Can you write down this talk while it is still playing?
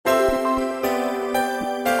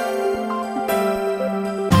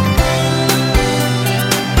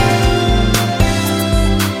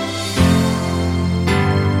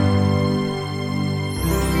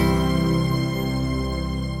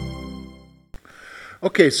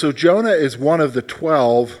Okay, so Jonah is one of the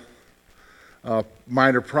 12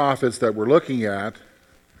 minor prophets that we're looking at,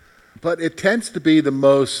 but it tends to be the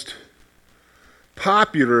most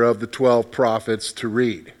popular of the 12 prophets to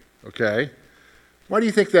read, okay? Why do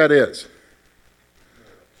you think that is?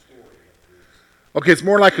 Okay, it's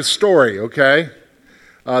more like a story, okay?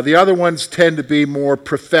 The other ones tend to be more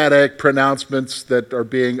prophetic pronouncements that are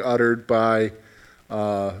being uttered by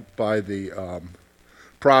the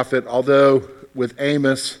prophet, although with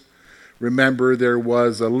Amos, remember there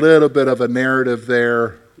was a little bit of a narrative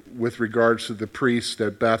there with regards to the priest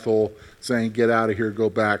at Bethel saying, "Get out of here, go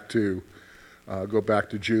back to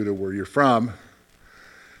Judah where you're from."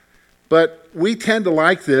 But we tend to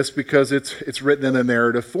like this because it's written in a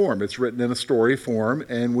narrative form. It's written in a story form,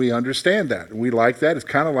 and we understand that. And we like that. It's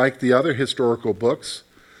kind of like the other historical books.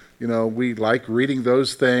 You know, we like reading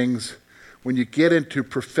those things. When you get into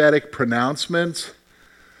prophetic pronouncements,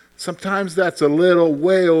 sometimes that's a little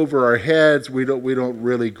way over our heads. We don't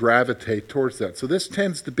really gravitate towards that. So this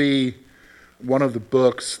tends to be one of the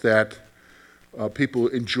books that people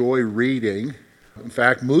enjoy reading. In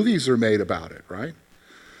fact, movies are made about it, right?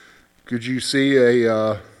 Could you see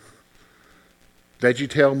a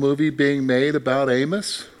VeggieTale movie being made about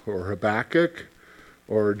Amos or Habakkuk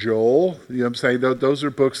or Joel? You know what I'm saying? Those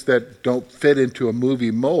are books that don't fit into a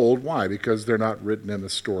movie mold. Why? Because they're not written in a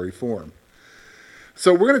story form.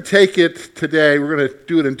 So we're going to take it today. We're going to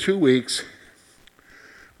do it in 2 weeks.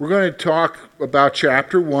 We're going to talk about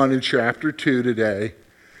chapter 1 and chapter 2 today.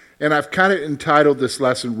 And I've kind of entitled this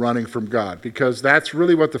lesson Running from God, because that's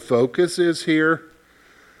really what the focus is here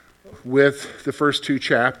with the first 2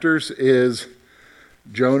 chapters, is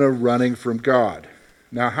Jonah running from God.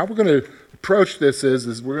 Now, how we're going to approach this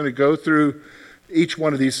is we're going to go through each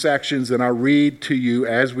one of these sections, and I'll read to you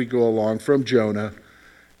as we go along from Jonah.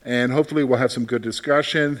 And hopefully we'll have some good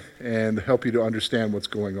discussion and help you to understand what's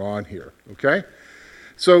going on here, okay?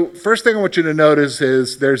 So first thing I want you to notice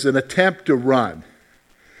is there's an attempt to run.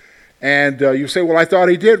 And you say, well, I thought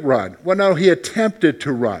he did run. Well, no, he attempted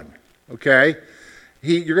to run, okay?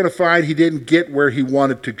 You're going to find he didn't get where he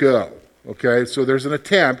wanted to go, okay? So there's an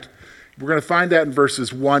attempt. We're going to find that in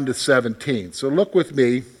verses 1 to 17. So look with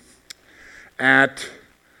me at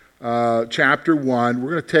chapter 1. We're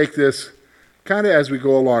going to take this kind of as we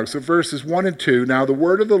go along. So verses 1 and 2, "Now the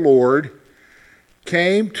word of the Lord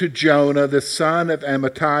came to Jonah, the son of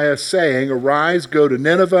Amittai, saying, Arise, go to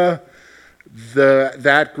Nineveh,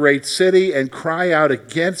 that great city, and cry out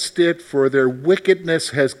against it, for their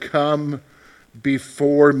wickedness has come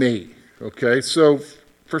before me." Okay, so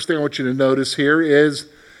first thing I want you to notice here is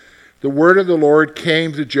the word of the Lord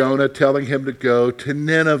came to Jonah, telling him to go to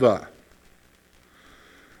Nineveh.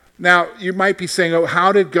 Now, you might be saying, oh,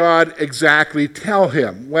 how did God exactly tell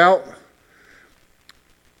him? Well,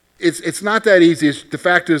 it's not that easy. The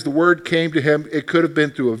fact is, the word came to him. It could have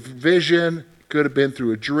been through a vision. It could have been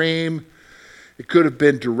through a dream. It could have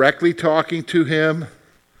been directly talking to him.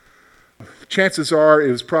 Chances are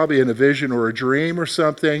it was probably in a vision or a dream or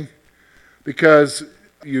something, because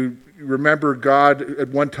you remember God at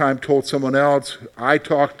one time told someone else, I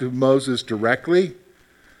talked to Moses directly.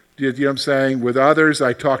 You know what I'm saying? With others,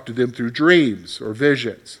 I talk to them through dreams or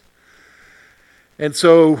visions. And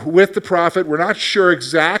so with the prophet, we're not sure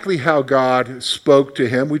exactly how God spoke to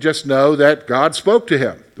him. We just know that God spoke to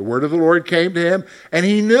him. The word of the Lord came to him, and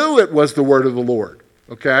he knew it was the word of the Lord.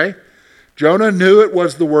 Okay? Jonah knew it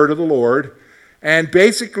was the word of the Lord. And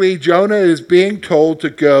basically, Jonah is being told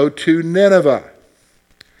to go to Nineveh.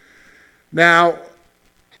 Now,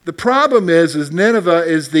 the problem is Nineveh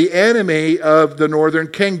is the enemy of the northern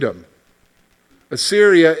kingdom.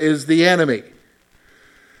 Assyria is the enemy.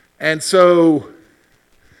 And so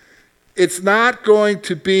it's not going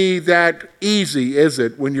to be that easy, is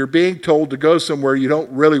it, when you're being told to go somewhere you don't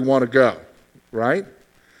really want to go, right?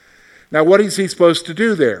 Now, what is he supposed to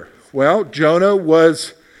do there? Well, Jonah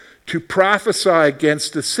was to prophesy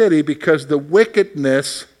against the city because their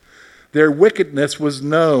wickedness was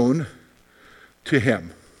known to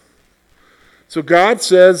him. So God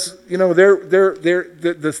says, you know,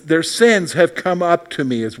 their sins have come up to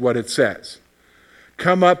me, is what it says.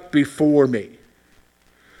 Come up before me.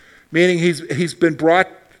 Meaning it's been brought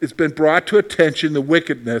to attention the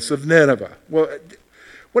wickedness of Nineveh. Well,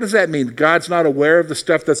 what does that mean? God's not aware of the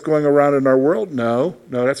stuff that's going around in our world? No,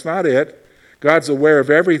 that's not it. God's aware of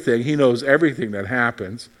everything. He knows everything that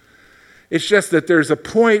happens. It's just that there's a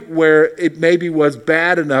point where it maybe was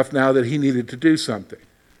bad enough now that he needed to do something.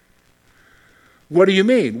 What do you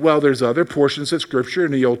mean? Well, there's other portions of Scripture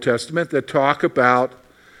in the Old Testament that talk about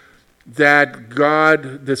that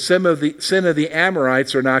the sin of the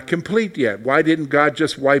Amorites are not complete yet. Why didn't God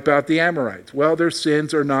just wipe out the Amorites? Well, their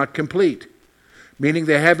sins are not complete, meaning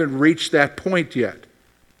they haven't reached that point yet.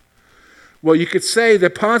 Well, you could say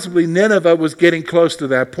that possibly Nineveh was getting close to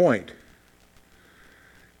that point.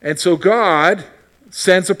 And so God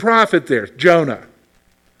sends a prophet there, Jonah.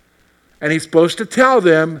 And he's supposed to tell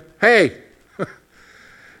them, hey,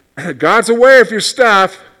 God's aware of your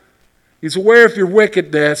stuff. He's aware of your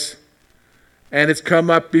wickedness. And it's come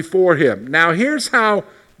up before him. Now, here's how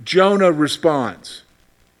Jonah responds.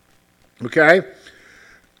 Okay?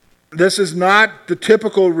 This is not the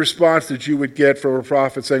typical response that you would get from a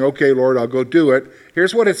prophet saying, okay, Lord, I'll go do it.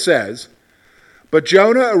 Here's what it says. But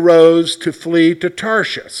Jonah arose to flee to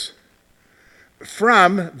Tarshish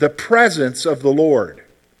from the presence of the Lord.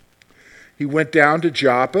 He went down to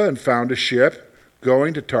Joppa and found a ship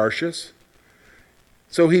going to Tarshish.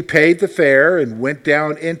 So he paid the fare and went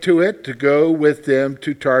down into it to go with them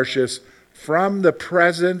to Tarshish from the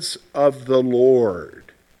presence of the Lord.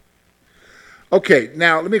 Okay,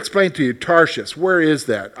 now let me explain to you, Tarshish, where is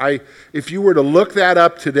that? If you were to look that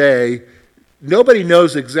up today, nobody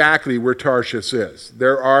knows exactly where Tarshish is.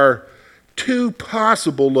 There are two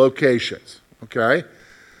possible locations, okay?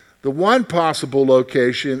 The one possible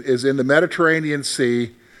location is in the Mediterranean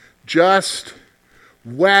Sea. Just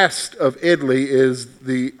west of Italy is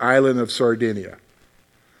the island of Sardinia,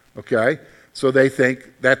 okay? So they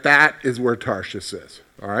think that is where Tarshish is,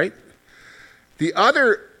 all right? The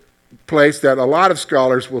other place that a lot of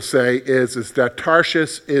scholars will say is that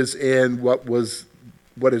Tarshish is in what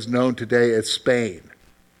is known today as Spain.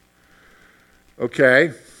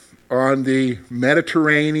 Okay? On the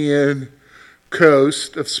Mediterranean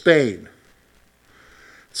coast of Spain.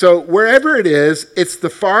 So wherever it is, it's the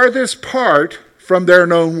farthest part from their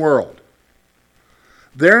known world.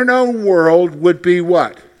 Their known world would be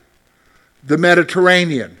what? The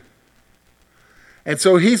Mediterranean. And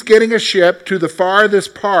so he's getting a ship to the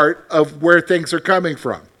farthest part of where things are coming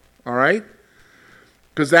from. All right?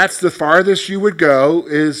 Because that's the farthest you would go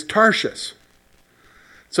is Tarshish.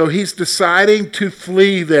 So he's deciding to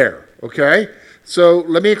flee there. Okay? So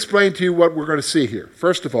let me explain to you what we're going to see here.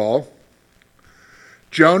 First of all,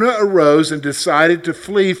 Jonah arose and decided to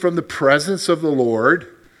flee from the presence of the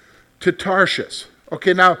Lord to Tarshish.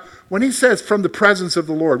 Okay, now, when he says from the presence of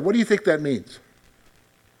the Lord, what do you think that means?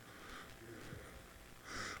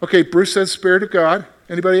 Okay, Bruce says Spirit of God.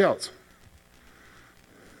 Anybody else?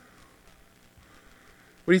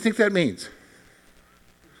 What do you think that means?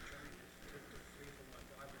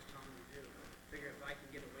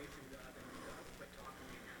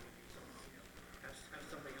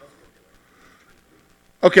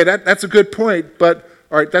 Okay, that's a good point, but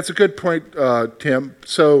all right, that's a good point, Tim.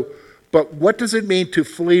 So, but what does it mean to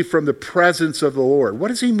flee from the presence of the Lord? What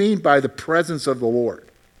does he mean by the presence of the Lord?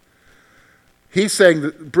 He's saying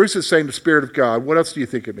that Bruce is saying the Spirit of God. What else do you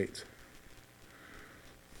think it means?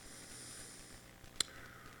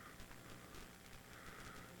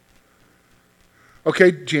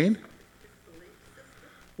 Okay, Gene?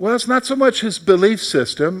 Well, it's not so much his belief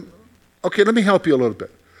system. Okay, let me help you a little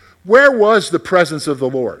bit. Where was the presence of the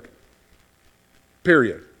Lord?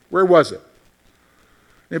 Period. Where was it?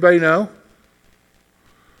 Anybody know?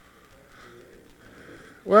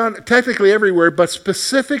 Well, technically everywhere, but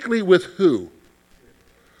specifically with who?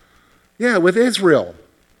 Yeah, with Israel.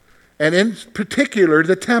 And in particular,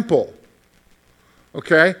 the temple.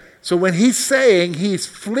 Okay? So when he's saying he's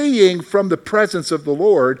fleeing from the presence of the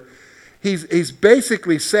Lord, he's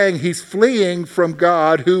basically saying he's fleeing from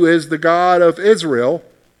God, who is the God of Israel.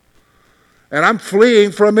 And I'm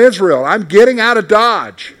fleeing from Israel. I'm getting out of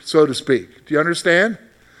Dodge, so to speak. Do you understand?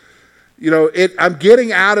 You know, I'm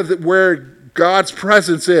getting out of where God's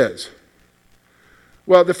presence is.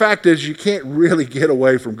 Well, the fact is you can't really get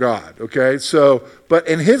away from God, okay? So, but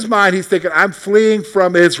in his mind, he's thinking, I'm fleeing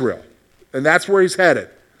from Israel. And that's where he's headed.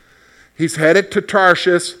 He's headed to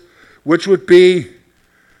Tarshish, which would be,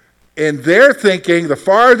 in their thinking, the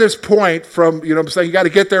farthest point from, you know what I'm saying, you got to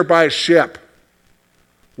get there by a ship.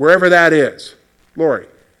 Wherever that is. Lori.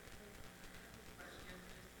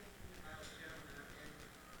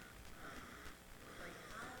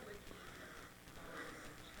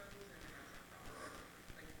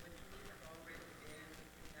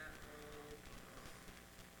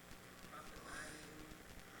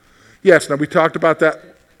 Yes, now we talked about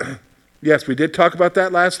that. Yes, we did talk about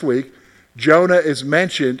that last week. Jonah is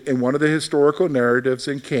mentioned in one of the historical narratives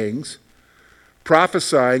in Kings,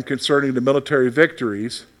 prophesying concerning the military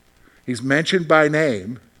victories. He's mentioned by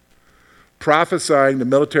name, prophesying the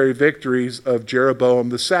military victories of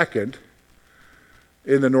Jeroboam II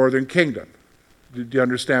in the northern kingdom. Do you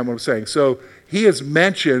understand what I'm saying? So he is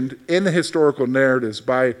mentioned in the historical narratives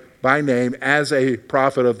by name as a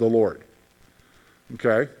prophet of the Lord.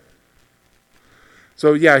 Okay?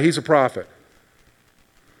 So yeah, he's a prophet.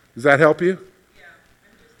 Does that help you? Yeah,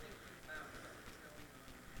 I'm just thinking about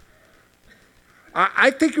what's going on.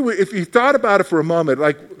 I think if you thought about it for a moment,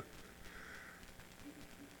 like,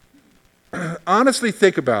 honestly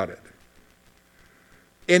think about it.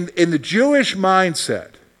 In the Jewish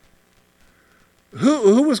mindset,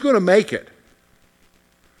 who was going to make it?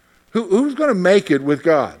 Who was going to make it with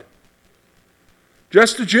God?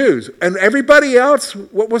 Just the Jews. And everybody else,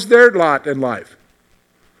 what was their lot in life?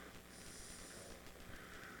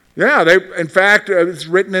 Yeah, in fact, it's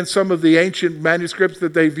written in some of the ancient manuscripts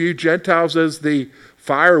that they viewed Gentiles as the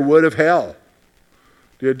firewood of hell.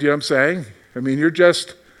 Do you know what I'm saying? I mean, you're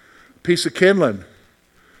just a piece of kindling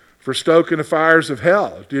for stoking the fires of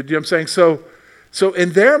hell. Do you know what I'm saying? So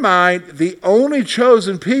in their mind, the only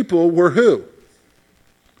chosen people were who?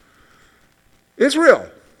 Israel.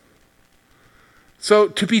 So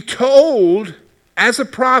to be told as a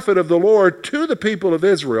prophet of the Lord to the people of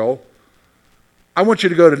Israel, I want you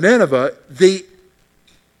to go to Nineveh, the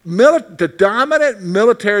dominant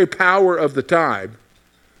military power of the time,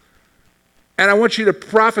 and I want you to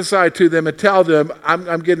prophesy to them and tell them,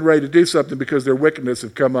 I'm getting ready to do something because their wickedness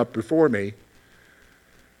have come up before me.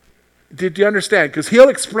 Did you understand? Because he'll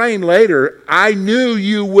explain later, I knew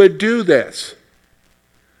you would do this.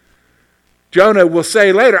 Jonah will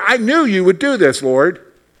say later, I knew you would do this, Lord.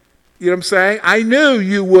 You know what I'm saying? I knew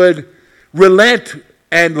you would relent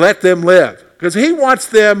and let them live. Because he wants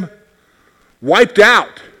them wiped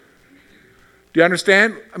out. Do you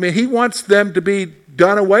understand? I mean, he wants them to be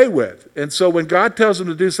done away with. And so when God tells him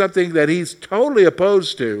to do something that he's totally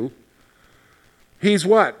opposed to, he's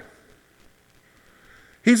what?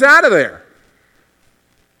 He's out of there.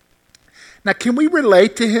 Now, can we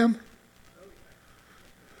relate to him?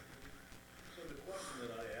 So the question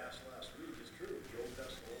that I asked last week is true. The Old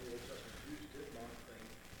Testament, all the Old Testament Jews did not think,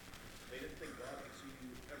 they didn't think God could see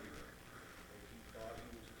you everywhere. They thought he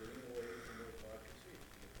was turning away from what God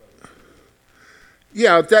could see.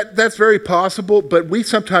 Yeah, that's very possible, but we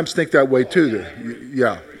sometimes think that way too.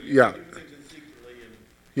 Yeah. We do things secretly and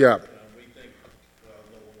Yeah. we think, well,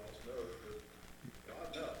 no one else knows,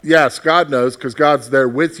 but God knows. Yes, God knows because God's there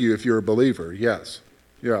with you if you're a believer. Yes.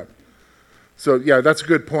 Yeah. So, yeah, that's a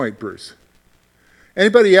good point, Bruce.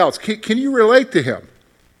 Anybody else? Can you relate to him?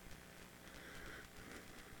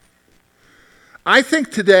 I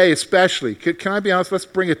think today especially, can I be honest? Let's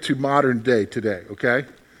bring it to modern day today, okay?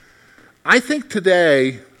 I think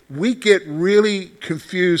today we get really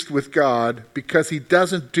confused with God because he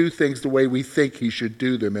doesn't do things the way we think he should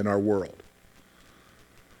do them in our world.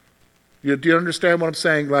 Do you understand what I'm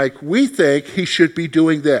saying? Like, we think he should be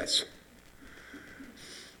doing this.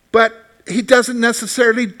 But he doesn't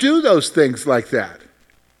necessarily do those things like that.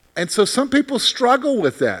 And so some people struggle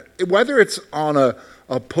with that, whether it's on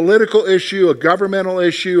a political issue, a governmental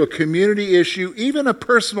issue, a community issue, even a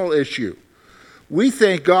personal issue. We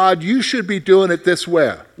think, God, you should be doing it this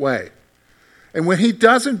way. And when he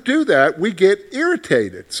doesn't do that, we get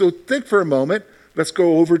irritated. So think for a moment. Let's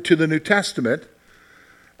go over to the New Testament.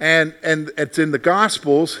 And it's in the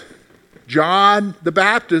Gospels. John the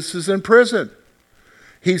Baptist is in prison.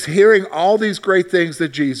 He's hearing all these great things that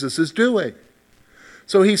Jesus is doing.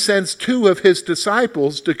 So he sends two of his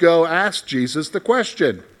disciples to go ask Jesus the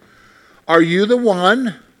question, are you the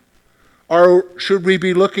one, or should we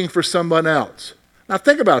be looking for someone else? Now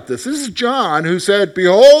think about this. This is John who said,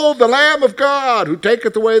 behold the Lamb of God who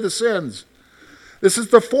taketh away the sins. This is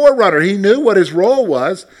the forerunner. He knew what his role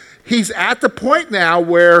was. He's at the point now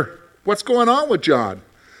where, what's going on with John?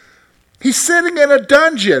 He's sitting in a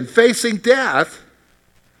dungeon facing death.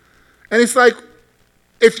 And he's like,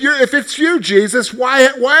 if it's you, Jesus, why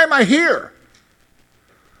am I here?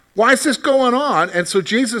 Why is this going on? And so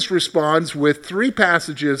Jesus responds with 3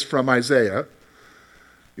 passages from Isaiah.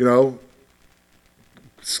 You know,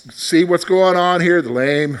 see what's going on here. The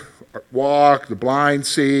lame walk, the blind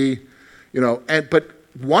see. You know, but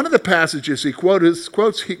one of the passages he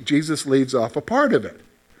quotes, Jesus leaves off a part of it.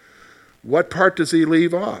 What part does he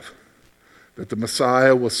leave off? That the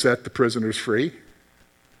Messiah will set the prisoners free.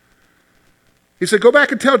 He said, go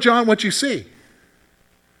back and tell John what you see.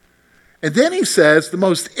 And then he says the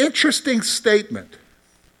most interesting statement.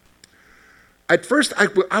 At first, I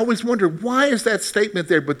always wondered, why is that statement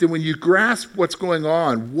there? But then when you grasp what's going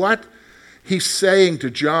on, what he's saying to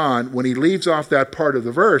John when he leaves off that part of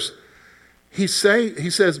the verse, he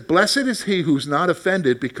says, blessed is he who's not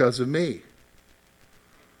offended because of me.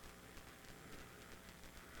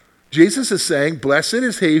 Jesus is saying, blessed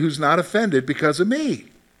is he who's not offended because of me.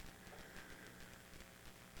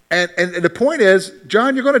 And the point is,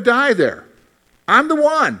 John, you're going to die there. I'm the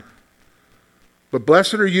one. But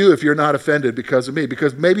blessed are you if you're not offended because of me,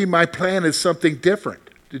 because maybe my plan is something different.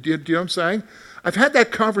 Do you know what I'm saying? I've had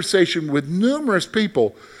that conversation with numerous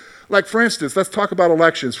people. Like, for instance, let's talk about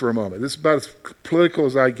elections for a moment. This is about as political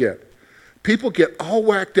as I get. People get all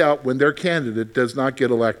whacked out when their candidate does not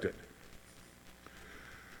get elected.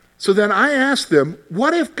 So then I ask them,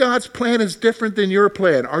 what if God's plan is different than your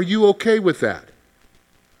plan? Are you okay with that?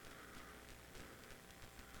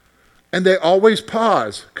 And they always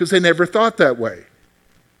pause because they never thought that way.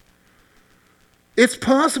 It's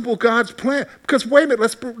possible God's plan, because wait a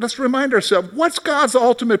minute, let's remind ourselves, what's God's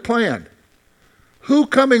ultimate plan? Who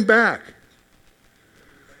coming back?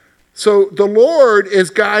 So the Lord is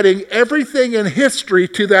guiding everything in history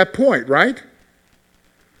to that point, right?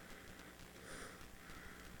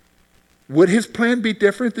 Would his plan be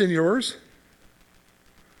different than yours?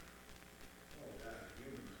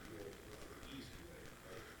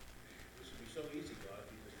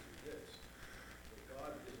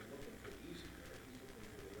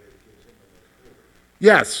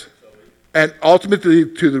 Yes. And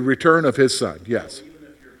ultimately to the return of his son, yes. Even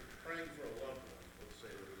if you're praying for a loved one, let's say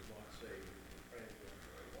that is not saved, you've been praying for him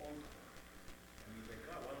for a long time, and you think,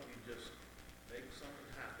 God, why don't you just make something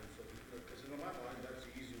happen? So, because in my mind, that's the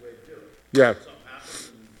easy way to do it. Yeah. Something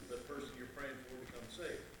happens and the person you're praying for becomes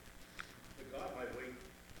saved. But God might wait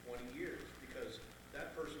 20 years because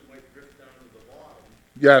that person might drift down to the bottom.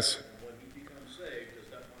 Yes. And when he becomes saved, does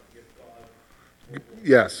that not give God more glory?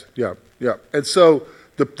 Yes, yeah. And so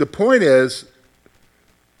the point is,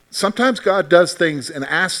 sometimes God does things and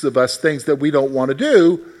asks of us things that we don't want to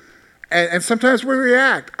do, and sometimes we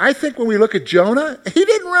react. I think when we look at Jonah, he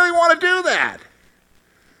didn't really want to do that.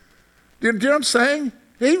 Do you know what I'm saying?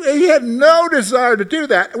 He had no desire to do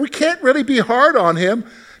that. We can't really be hard on him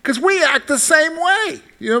because we act the same way.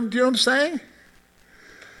 Do you know what I'm saying?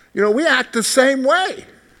 We act the same way.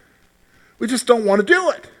 We just don't want to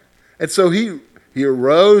do it. And so he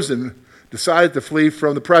arose and decided to flee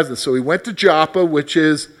from the presence. So he went to Joppa, which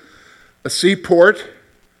is a seaport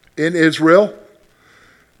in Israel,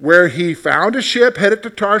 where he found a ship headed to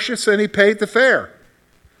Tarshish and he paid the fare.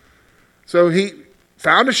 So he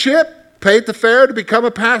found a ship, paid the fare to become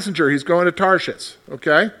a passenger. He's going to Tarshish,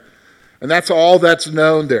 okay? And that's all that's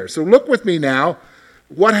known there. So look with me now.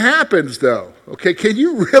 What happens though? Okay, can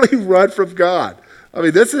you really run from God? I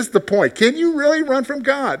mean, this is the point. Can you really run from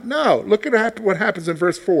God? No. Look at what happens in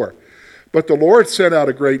verse 4. But the Lord sent out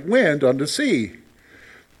a great wind on the sea,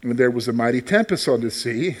 and there was a mighty tempest on the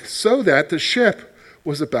sea, so that the ship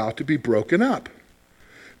was about to be broken up.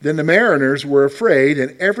 Then the mariners were afraid,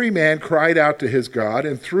 and every man cried out to his God,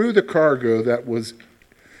 and threw the cargo that was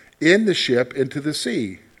in the ship into the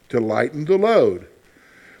sea, to lighten the load.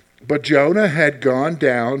 But Jonah had gone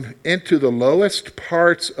down into the lowest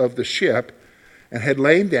parts of the ship, and had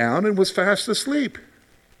lain down and was fast asleep.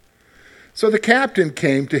 So the captain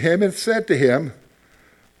came to him and said to him,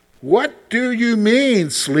 "What do you mean,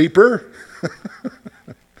 sleeper?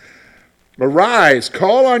 Arise,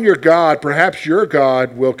 call on your God. Perhaps your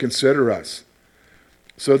God will consider us,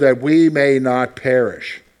 so that we may not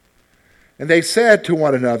perish." And they said to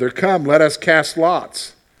one another, "Come, let us cast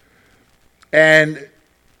lots, and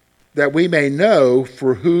that we may know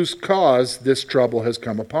for whose cause this trouble has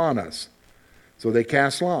come upon us." So they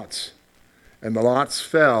cast lots, and the lots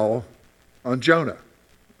fell on Jonah.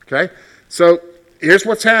 Okay? So here's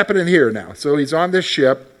what's happening here now. So he's on this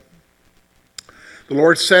ship. The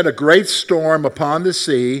Lord sent a great storm upon the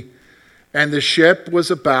sea, and the ship was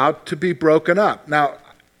about to be broken up. Now,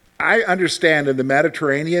 I understand in the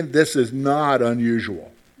Mediterranean, this is not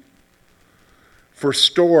unusual for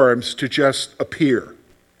storms to just appear,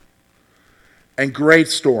 and great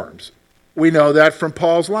storms. We know that from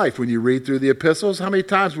Paul's life. When you read through the epistles, how many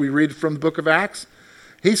times we read from the book of Acts?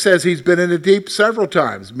 He says he's been in the deep several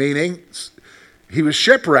times, meaning he was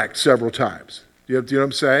shipwrecked several times. Do you know what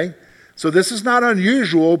I'm saying? So this is not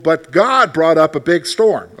unusual, but God brought up a big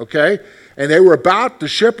storm, okay? And the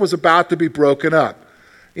ship was about to be broken up.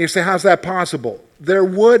 And you say, how's that possible? They're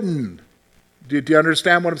wooden. Do you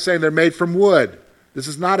understand what I'm saying? They're made from wood. This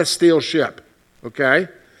is not a steel ship, okay?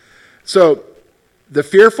 So the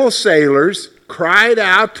fearful sailors cried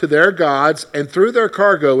out to their gods and threw their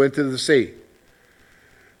cargo into the sea.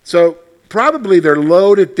 So probably they're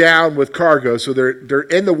loaded down with cargo, so they're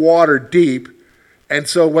in the water deep. And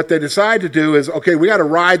so what they decide to do is, okay, we got to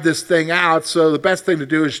ride this thing out. So the best thing to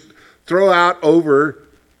do is throw out the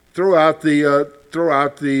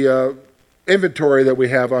inventory that we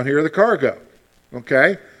have on here, the cargo.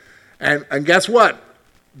 Okay, And guess what?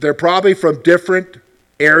 They're probably from different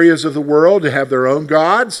areas of the world. They have their own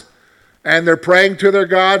gods, and they're praying to their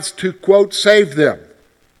gods to, quote, save them.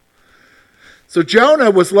 So Jonah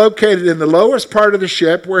was located in the lowest part of the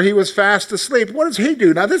ship where he was fast asleep. What does he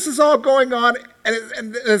do? Now, this is all going on,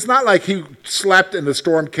 and it's not like he slept and the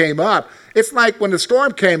storm came up. It's like when the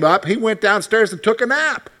storm came up, he went downstairs and took a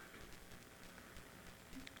nap.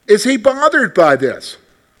 Is he bothered by this?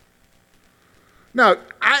 Now,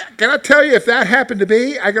 can I tell you if that happened to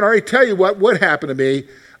me? I can already tell you what would happen to me.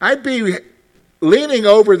 I'd be leaning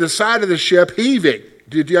over the side of the ship, heaving.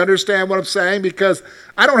 Did you understand what I'm saying? Because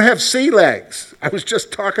I don't have sea legs. I was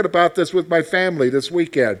just talking about this with my family this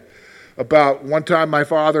weekend. About one time my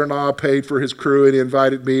father-in-law paid for his crew and he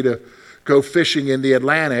invited me to go fishing in the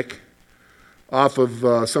Atlantic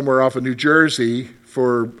somewhere off of New Jersey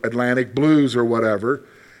for Atlantic blues or whatever.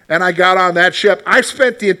 And I got on that ship. I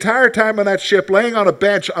spent the entire time on that ship laying on a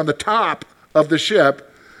bench on the top of the ship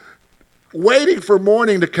waiting for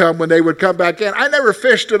morning to come when they would come back in. I never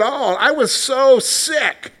fished at all. I was so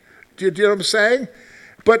sick. Do you know what I'm saying?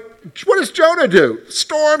 But what does Jonah do?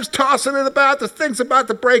 Storms tossing it about. The thing's about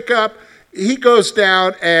to break up. He goes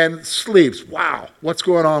down and sleeps. Wow, what's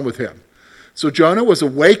going on with him? So Jonah was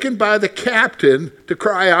awakened by the captain to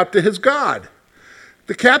cry out to his God.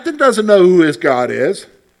 The captain doesn't know who his God is.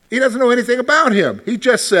 He doesn't know anything about him. He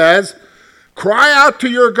just says, cry out to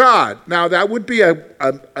your God. Now, that would be a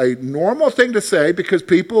normal thing to say because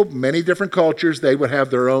people, many different cultures, they would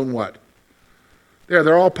have their own what? Yeah,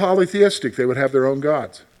 they're all polytheistic. They would have their own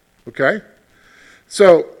gods. Okay?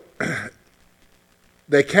 So,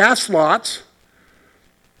 they cast lots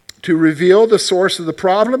to reveal the source of the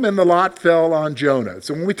problem, and the lot fell on Jonah.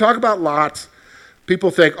 So when we talk about lots,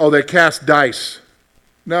 people think, oh, they cast dice.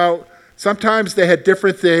 No, sometimes they had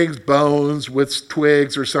different things, bones with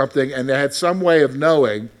twigs or something, and they had some way of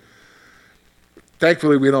knowing.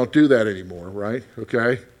 Thankfully, we don't do that anymore, right?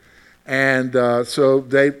 Okay? And so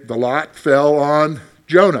the lot fell on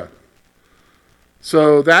Jonah.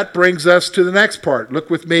 So that brings us to the next part.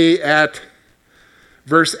 Look with me at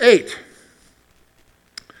verse 8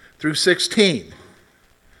 through 16.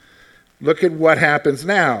 Look at what happens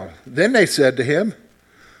now. Then they said to him,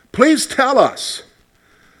 please tell us,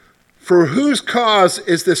 for whose cause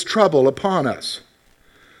is this trouble upon us?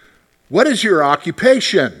 What is your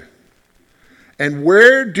occupation? And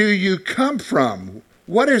where do you come from?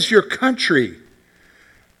 What is your country?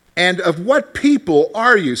 And of what people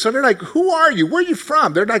are you? So they're like, who are you? Where are you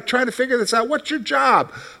from? They're like trying to figure this out. What's your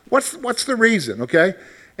job? What's the reason? Okay?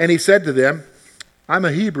 And he said to them, I'm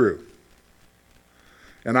a Hebrew,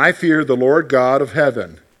 and I fear the Lord God of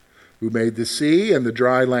heaven, who made the sea and the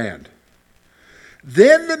dry land.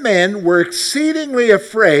 Then the men were exceedingly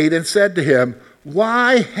afraid and said to him,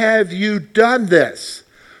 why have you done this?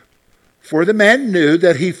 For the men knew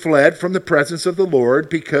that he fled from the presence of the Lord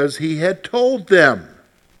because he had told them.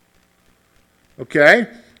 Okay?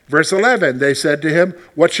 Verse 11, they said to him,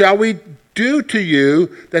 what shall we do to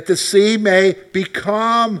you that the sea may be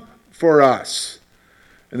calm for us?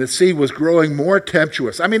 And the sea was growing more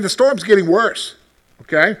tempestuous. I mean, the storm's getting worse.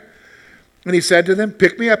 Okay? And he said to them,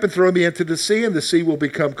 pick me up and throw me into the sea, and the sea will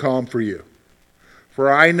become calm for you. For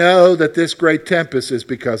I know that this great tempest is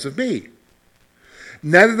because of me.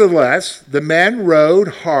 Nevertheless, the men rowed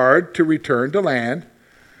hard to return to land,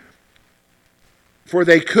 for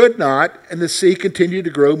they could not, and the sea continued to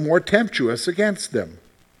grow more tempestuous against them.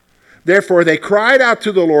 Therefore they cried out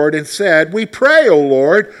to the Lord and said, we pray, O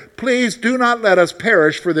Lord, please do not let us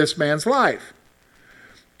perish for this man's life.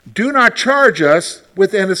 Do not charge us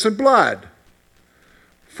with innocent blood.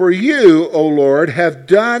 For you, O Lord, have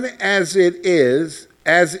done as it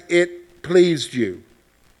pleased you.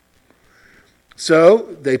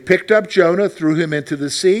 So they picked up Jonah, threw him into the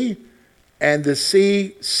sea, and the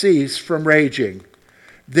sea ceased from raging.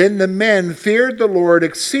 Then the men feared the Lord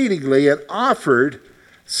exceedingly and offered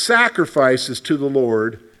sacrifices to the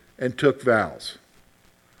Lord and took vows.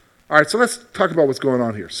 All right, so let's talk about what's going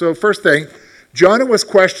on here. So first thing, Jonah was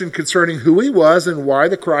questioned concerning who he was and why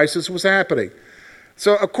the crisis was happening.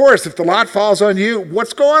 So, of course, if the lot falls on you,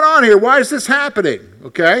 what's going on here? Why is this happening?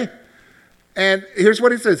 Okay? And here's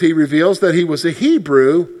what he says. He reveals that he was a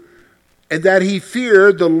Hebrew and that he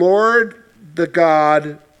feared the Lord, the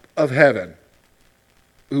God of heaven,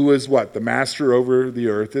 who is what? The master over the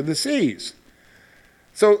earth and the seas.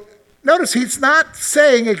 So notice he's not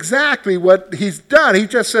saying exactly what he's done. He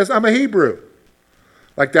just says, I'm a Hebrew.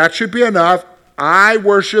 Like that should be enough. I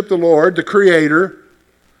worship the Lord, the Creator,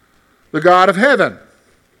 the God of heaven.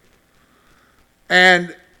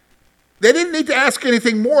 And they didn't need to ask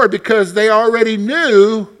anything more because they already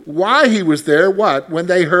knew why he was there. What? When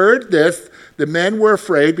they heard this, the men were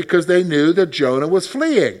afraid because they knew that Jonah was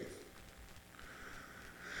fleeing.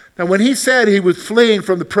 Now, when he said he was fleeing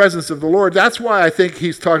from the presence of the Lord, that's why I think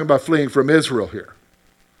he's talking about fleeing from Israel here,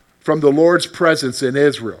 from the Lord's presence in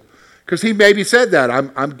Israel. Because he maybe said that,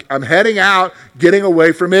 I'm heading out, getting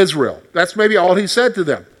away from Israel. That's maybe all he said to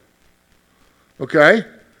them. Okay?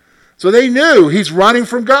 So they knew he's running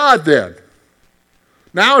from God then.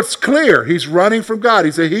 Now it's clear he's running from God.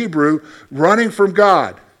 He's a Hebrew running from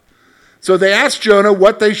God. So they asked Jonah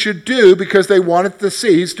what they should do because they wanted the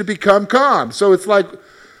seas to become calm. So it's like,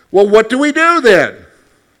 well, what do we do then?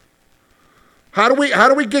 How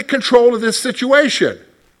do we get control of this situation?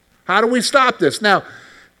 How do we stop this? Now,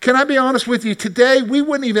 can I be honest with you? Today, we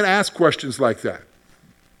wouldn't even ask questions like that.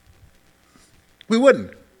 We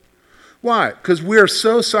wouldn't. Why? Because we're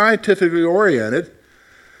so scientifically oriented.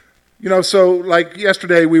 You know, so like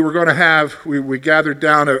yesterday, we gathered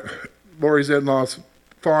down at Lori's in-laws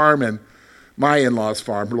farm and my in-laws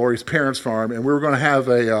farm, Lori's parents' farm, and we were going to have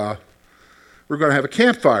a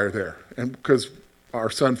campfire there, and because our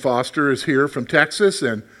son Foster is here from Texas,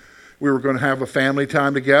 and we were going to have a family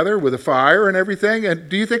time together with a fire and everything. And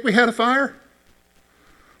do you think we had a fire?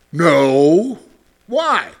 No.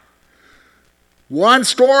 Why? One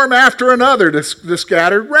storm after another, the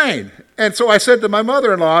scattered rain. And so I said to my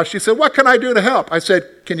mother-in-law, she said, what can I do to help? I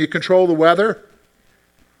said, can you control the weather?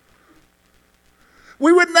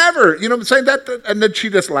 We would never, you know what I'm saying? And then she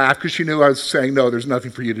just laughed because she knew I was saying, no, there's nothing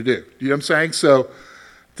for you to do. You know what I'm saying? So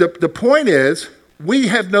the point is, we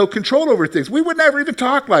have no control over things. We would never even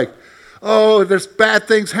talk like, oh, there's bad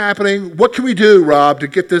things happening. What can we do, Rob, to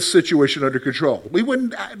get this situation under control? We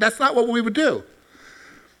wouldn't, that's not what we would do.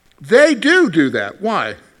 They do that.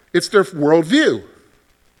 Why? It's their worldview.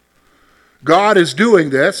 God is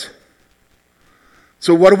doing this.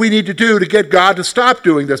 So what do we need to do to get God to stop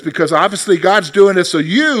doing this? Because obviously God's doing this, so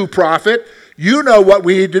you, prophet, you know what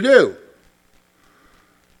we need to do.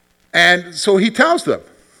 And so he tells them.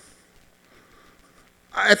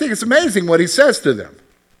 I think it's amazing what he says to them.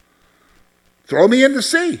 Throw me in the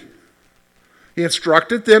sea. He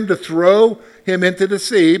instructed them to throw him into the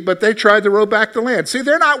sea, but they tried to row back to land. See,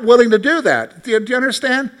 they're not willing to do that. Do you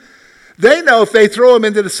understand? They know if they throw him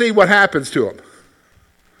into the sea, what happens to him.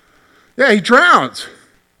 Yeah, he drowns.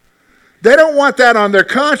 They don't want that on their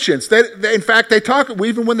conscience. In fact, they talk,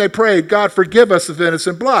 even when they prayed, God, forgive us of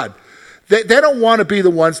innocent blood. They don't want to be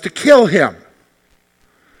the ones to kill him.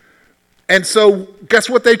 And so guess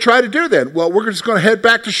what they try to do then? Well, we're just going to head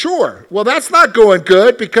back to shore. Well, that's not going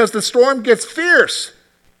good because the storm gets fierce.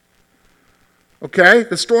 Okay?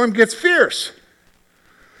 The storm gets fierce.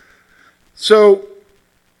 So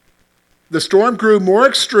the storm grew more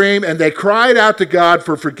extreme and they cried out to God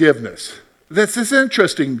for forgiveness. This is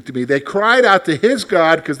interesting to me. They cried out to his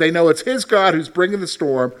God because they know it's his God who's bringing the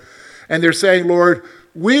storm. And they're saying, Lord,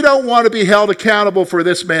 we don't want to be held accountable for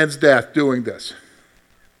this man's death doing this.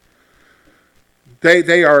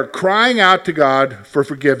 They are crying out to God for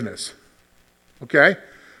forgiveness. Okay?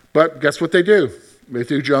 But guess what they do? They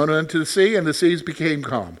threw Jonah into the sea and the seas became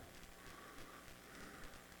calm.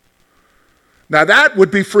 Now that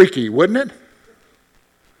would be freaky, wouldn't it?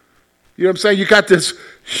 You know what I'm saying? You got this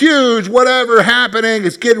huge whatever happening.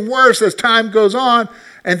 It's getting worse as time goes on.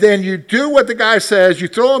 And then you do what the guy says. You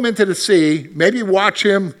throw him into the sea. Maybe watch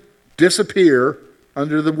him disappear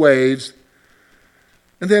under the waves.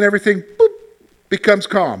 And then everything becomes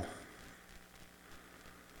calm.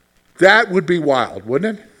 That would be wild,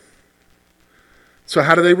 wouldn't it? So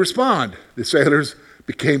how do they respond? The sailors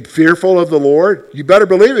became fearful of the Lord. You better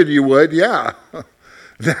believe it, you would, yeah.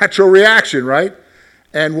 Natural reaction, right?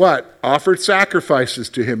 And what? Offered sacrifices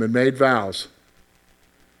to him and made vows.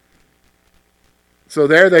 So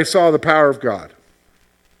there they saw the power of God.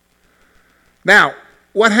 Now,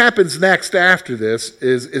 what happens next after this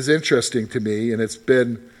is interesting to me, and it's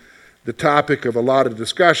been the topic of a lot of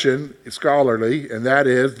discussion, scholarly, and that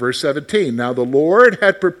is verse 17. Now the Lord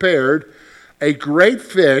had prepared a great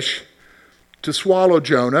fish to swallow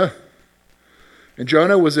Jonah, and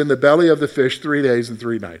Jonah was in the belly of the fish 3 days and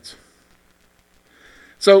 3 nights.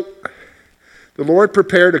 So the Lord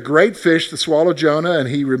prepared a great fish to swallow Jonah, and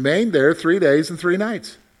he remained there 3 days and 3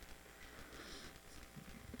 nights.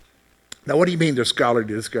 Now, what do you mean there's scholarly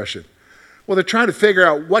discussion? Well, they're trying to figure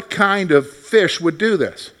out what kind of fish would do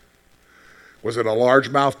this. Was it a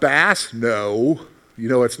largemouth bass? No. You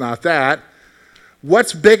know it's not that.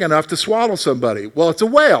 What's big enough to swallow somebody? Well, it's a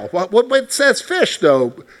whale. Well, it says fish,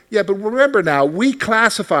 though. Yeah, but remember now, we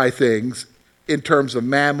classify things in terms of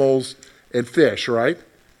mammals and fish, right?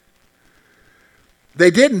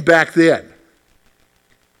 They didn't back then.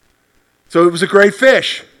 So it was a great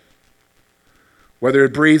fish. whether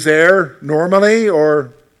it breathes air normally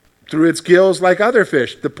or through its gills like other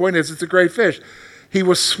fish. The point is, it's a great fish. He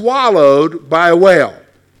was swallowed by a whale.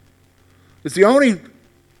 It's the only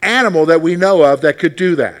animal that we know of that could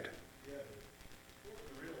do that.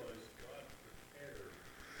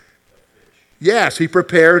 Yes, he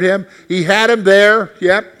prepared him. He had him there.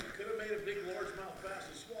 Yep. Could have made a big largemouth bass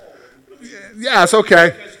and swallowed him. Yes,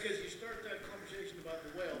 okay. Because you start that conversation about the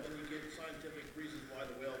whale, then you get scientific reasons why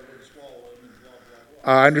the whale wouldn't swallow him and blah, blah,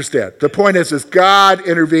 blah. I understand. The point is God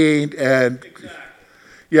intervened and, Exactly.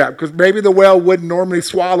 yeah, because maybe the whale wouldn't normally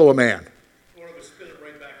swallow a man. Or it would spit it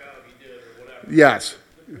right back out if he did or whatever. Yes,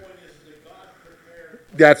 The point is that God prepared.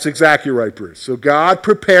 that's exactly right, Bruce. So God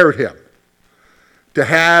prepared him to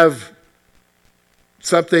have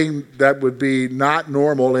something that would be not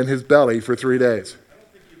normal in his belly for 3 days. I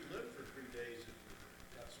don't think you'd live for 3 days if you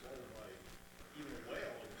got swallowed by even a whale and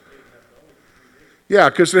stayed in that belly for 3 days. Yeah,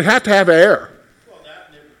 because they have to have air. Well, that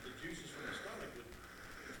and the juices from the stomach would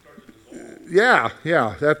start to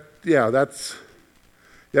dissolve.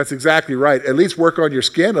 That's exactly right. At least work on your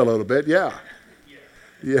skin a little bit. Yeah.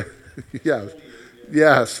 Yeah. Yeah.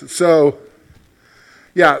 Yes. So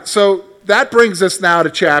that brings us now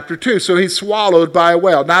to chapter 2. So he's swallowed by a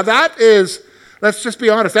whale. Now that is, let's just be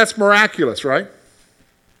honest, that's miraculous, right?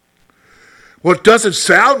 Well, it doesn't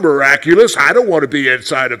sound miraculous. I don't want to be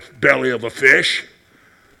inside the belly of a fish.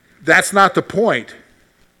 That's not the point.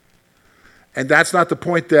 And that's not the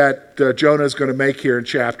point that Jonah is going to make here in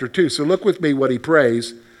chapter 2. So look with me what he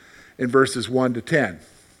prays in verses 1 to 10.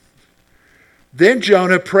 Then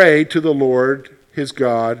Jonah prayed to the Lord his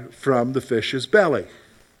God from the fish's belly.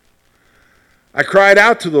 I cried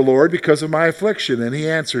out to the Lord because of my affliction, and he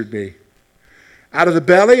answered me. Out of the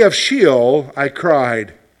belly of Sheol I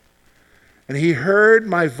cried, and he heard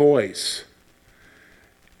my voice.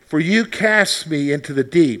 For you cast me into the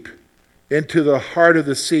deep, into the heart of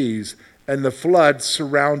the seas, and the flood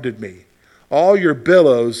surrounded me. All your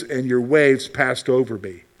billows and your waves passed over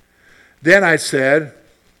me. Then I said,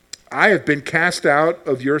 I have been cast out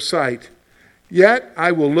of your sight, yet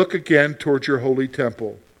I will look again toward your holy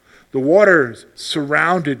temple. The waters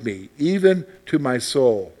surrounded me, even to my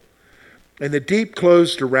soul, and the deep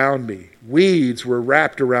closed around me. Weeds were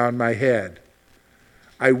wrapped around my head.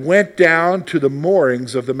 I went down to the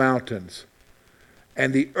moorings of the mountains,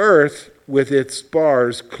 and the earth with its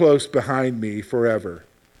bars close behind me forever.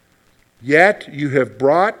 Yet you have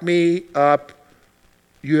brought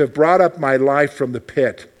up my life from the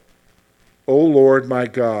pit, O Lord my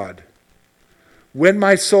God. When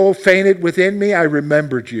my soul fainted within me, I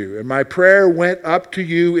remembered you, and my prayer went up to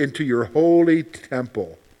you into your holy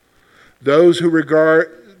temple. Those who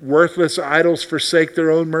regard worthless idols forsake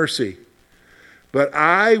their own mercy, but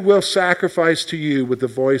I will sacrifice to you with the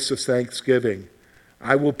voice of thanksgiving.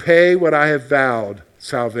 I will pay what I have vowed.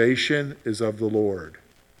 Salvation is of the Lord.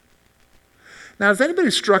 Now, is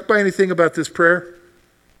anybody struck by anything about this prayer?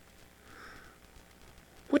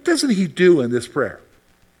 What doesn't he do in this prayer?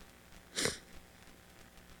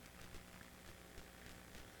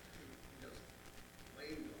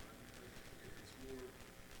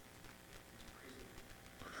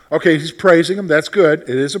 Okay, he's praising him. That's good.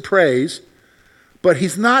 It is a praise. But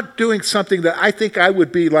he's not doing something that I think I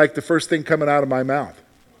would be like the first thing coming out of my mouth.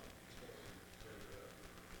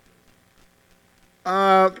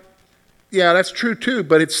 Yeah, that's true too,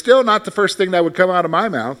 but it's still not the first thing that would come out of my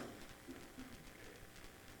mouth.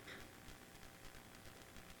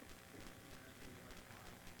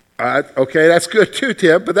 Okay, that's good too,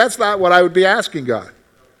 Tim, but that's not what I would be asking God.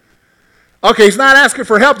 Okay, he's not asking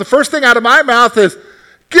for help. The first thing out of my mouth is,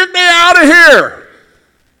 get me out of here.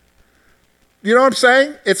 You know what I'm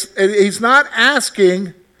saying? He's not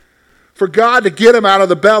asking for God to get him out of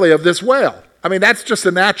the belly of this whale. I mean, that's just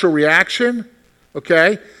a natural reaction,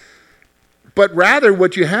 okay? But rather,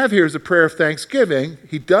 what you have here is a prayer of thanksgiving.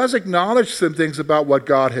 He does acknowledge some things about what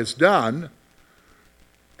God has done.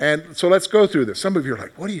 And so let's go through this. Some of you are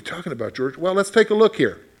like, what are you talking about, George? Well, let's take a look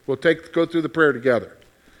here. We'll go through the prayer together.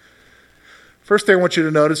 First thing I want you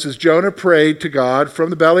to notice is Jonah prayed to God from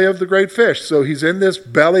the belly of the great fish. So he's in this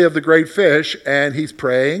belly of the great fish and he's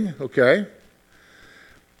praying, okay?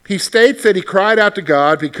 He states that he cried out to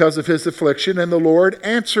God because of his affliction and the Lord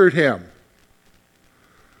answered him.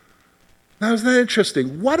 Now, isn't that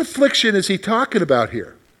interesting? What affliction is he talking about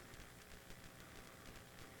here?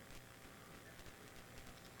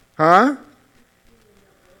 Huh?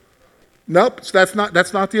 Nope, that's not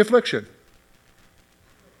the affliction.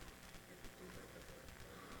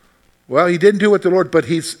 Well, he didn't do what the Lord, but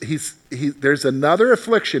there's another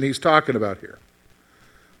affliction he's talking about here.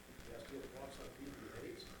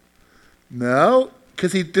 No,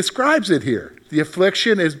 Because he describes it here. The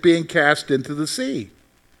affliction is being cast into the sea.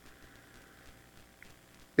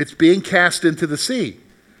 It's being cast into the sea.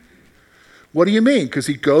 What do you mean? Because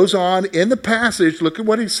he goes on in the passage, look at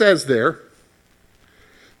what he says there.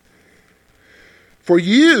 For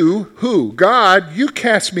you, who? God, you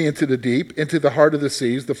cast me into the deep, into the heart of the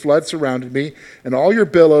seas. The flood surrounded me, and all your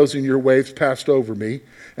billows and your waves passed over me.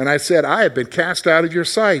 And I said, I have been cast out of your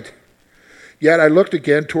sight. Yet I looked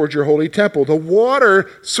again toward your holy temple. The water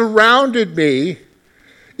surrounded me,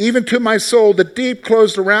 even to my soul. The deep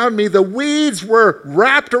closed around me. The weeds were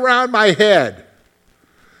wrapped around my head.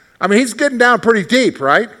 I mean, he's getting down pretty deep,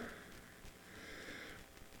 right?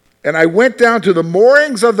 And I went down to the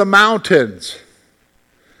moorings of the mountains.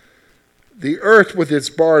 The earth with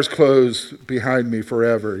its bars closed behind me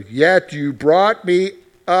forever. Yet you brought me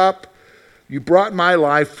up. You brought my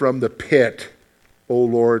life from the pit, O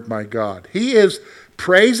Lord my God. He is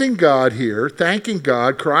praising God here, thanking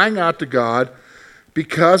God, crying out to God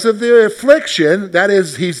because of the affliction. That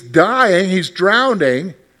is, he's dying, he's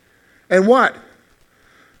drowning. And what?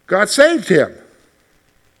 God saved him.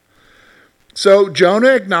 So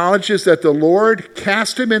Jonah acknowledges that the Lord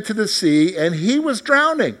cast him into the sea and he was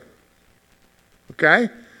drowning. Okay?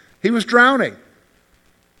 He was drowning.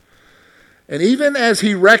 And even as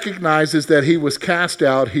he recognizes that he was cast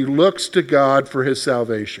out, he looks to God for his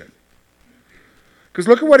salvation. Because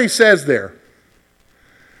look at what he says there.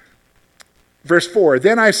 Verse 4,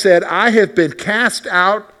 then I said, I have been cast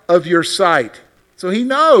out of your sight. So he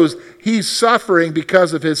knows he's suffering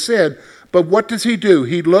because of his sin. But what does he do?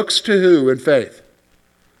 He looks to who in faith?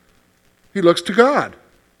 He looks to God.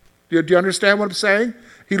 Do you understand what I'm saying?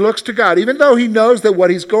 He looks to God, even though he knows that what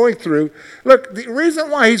he's going through. Look, the reason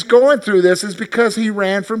why he's going through this is because he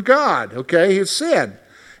ran from God, okay? His sin.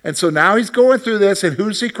 And so now he's going through this, and who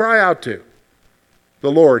does he cry out to?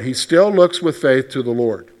 The Lord. He still looks with faith to the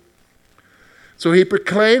Lord. So he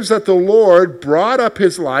proclaims that the Lord brought up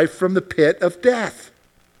his life from the pit of death.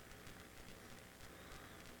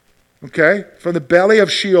 Okay? From the belly of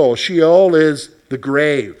Sheol. Sheol is the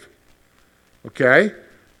grave. Okay?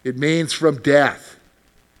 It means from death.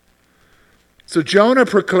 So Jonah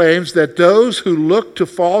proclaims that those who look to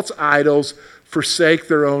false idols forsake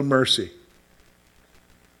their own mercy.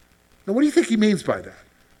 Now, what do you think he means by that?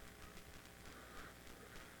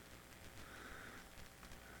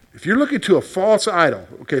 If you're looking to a false idol,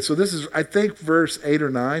 okay, so this is, I think, verse 8 or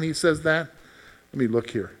 9, he says that. Let me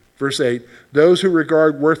look here. Verse 8, those who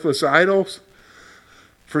regard worthless idols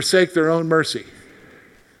forsake their own mercy.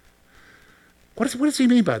 What does he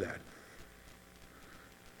mean by that?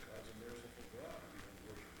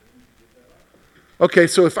 Okay,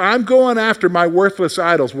 so if I'm going after my worthless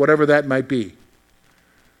idols, whatever that might be,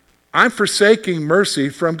 I'm forsaking mercy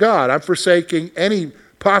from God. I'm forsaking any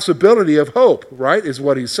possibility of hope, right, is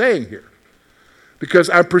what he's saying here.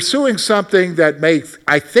 Because I'm pursuing something that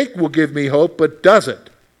I think will give me hope, but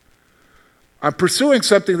doesn't. I'm pursuing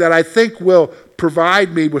something that I think will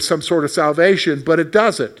provide me with some sort of salvation, but it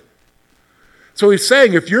doesn't. So he's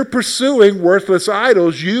saying if you're pursuing worthless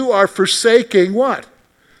idols, you are forsaking what?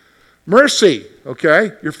 Mercy,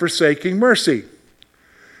 okay? You're forsaking mercy.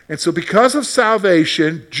 And so because of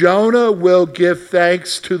salvation, Jonah will give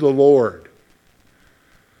thanks to the Lord.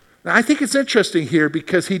 Now, I think it's interesting here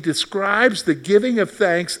because he describes the giving of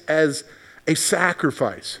thanks as a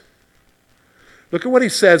sacrifice. Look at what he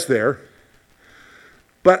says there.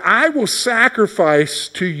 But I will sacrifice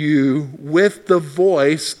to you with the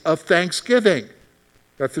voice of thanksgiving.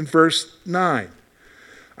 That's in verse 9.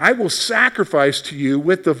 I will sacrifice to you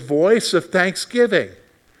with the voice of thanksgiving.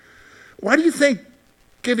 Why do you think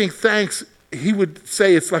giving thanks, he would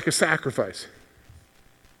say it's like a sacrifice?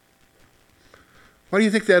 Why do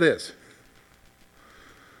you think that is?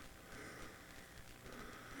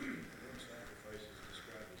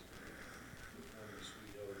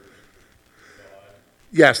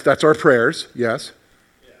 Yes, that's our prayers, yes.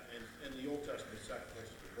 Yeah, and the Old Testament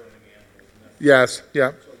sacrifices were burning animals. Yes,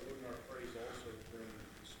 yeah. So wouldn't our praise also bring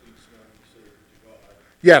the sweet smelling Savor to God?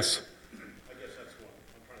 Yes. I guess that's what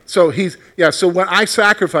I'm trying to So when I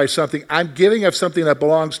sacrifice something, I'm giving of something that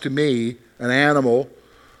belongs to me, an animal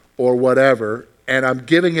or whatever, and I'm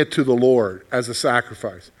giving it to the Lord as a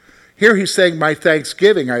sacrifice. Here he's saying my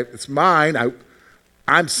thanksgiving, it's mine,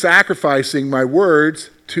 I'm sacrificing my words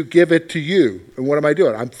to give it to you. And what am I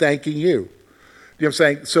doing? I'm thanking you. You know what I'm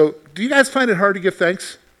saying? So do you guys find it hard to give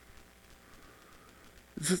thanks?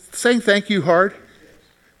 Is saying thank you hard?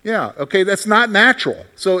 Yeah, okay, that's not natural.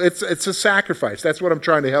 So it's a sacrifice. That's what I'm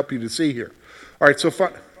trying to help you to see here. All right, so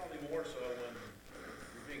probably more so when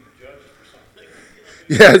you're being judged for something.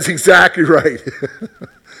 yeah, that's exactly right.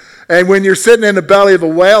 And when you're sitting in the belly of a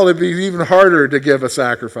whale, it'd be even harder to give a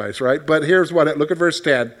sacrifice, right? But here's what, look at verse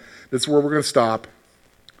 10. That's where we're going to stop.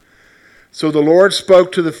 So the Lord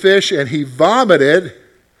spoke to the fish, and he vomited,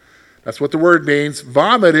 that's what the word means,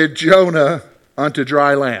 vomited Jonah onto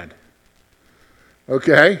dry land.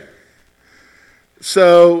 Okay?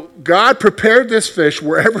 So God prepared this fish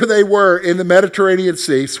wherever they were in the Mediterranean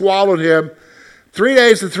Sea, swallowed him. 3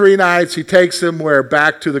 days and 3 nights, he takes him where?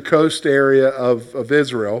 Back to the coast area of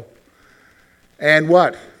Israel. And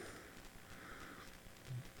what?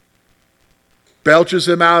 Belches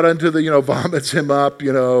him out into the, vomits him up,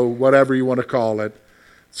 whatever you want to call it.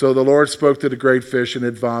 So the Lord spoke to the great fish, and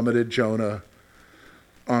it vomited Jonah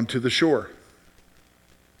onto the shore.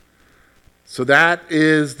 So that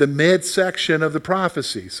is the midsection of the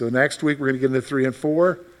prophecy. So next week we're going to get into 3 and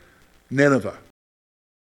 4, Nineveh.